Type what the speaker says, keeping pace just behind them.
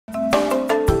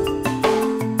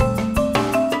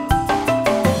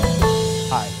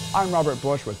Robert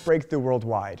Bush with Breakthrough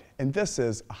Worldwide, and this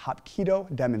is a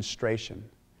Hapkido demonstration.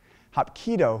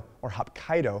 Hapkido, or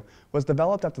Hapkido, was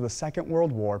developed after the Second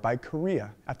World War by Korea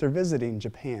after visiting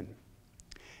Japan.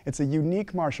 It's a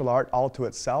unique martial art all to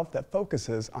itself that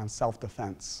focuses on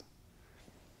self-defense.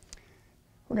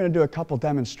 We're going to do a couple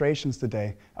demonstrations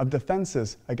today of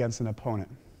defenses against an opponent.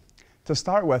 To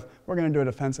start with, we're going to do a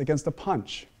defense against a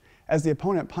punch. As the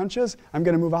opponent punches, I'm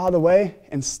going to move out of the way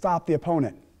and stop the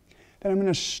opponent. Then I'm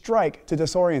going to strike to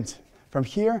disorient. From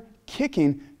here,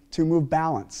 kicking to move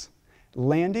balance.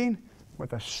 Landing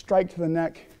with a strike to the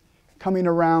neck, coming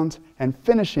around, and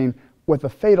finishing with a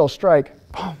fatal strike,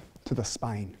 boom, to the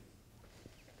spine.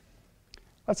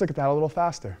 Let's look at that a little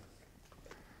faster.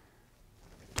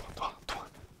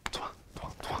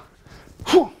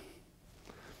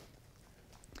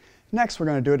 Next, we're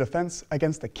going to do a defense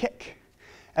against a kick.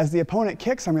 As the opponent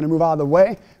kicks, I'm going to move out of the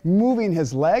way, moving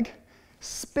his leg,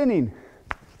 spinning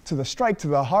to the strike to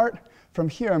the heart. From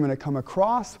here, I'm going to come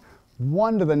across,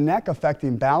 one to the neck,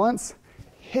 affecting balance,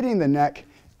 hitting the neck,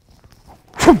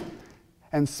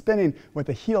 and spinning with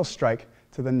a heel strike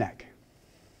to the neck.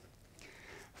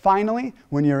 Finally,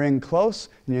 when you're in close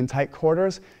and you're in tight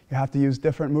quarters, you have to use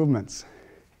different movements.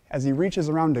 As he reaches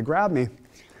around to grab me,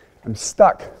 I'm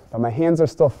stuck, but my hands are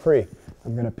still free.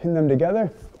 I'm going to pin them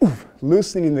together,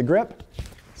 loosening the grip,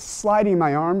 sliding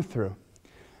my arm through,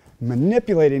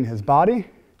 manipulating his body,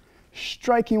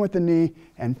 striking with the knee,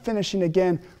 and finishing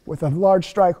again with a large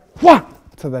strike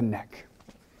to the neck.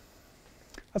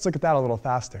 Let's look at that a little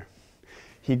faster.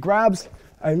 He grabs,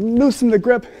 I loosen the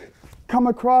grip, come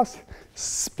across,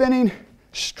 spinning,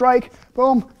 strike,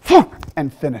 boom,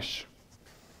 and finish.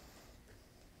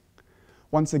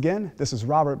 Once again, this is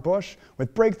Robert Bush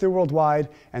with Breakthrough Worldwide,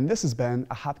 and this has been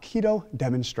a Hapkido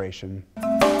demonstration.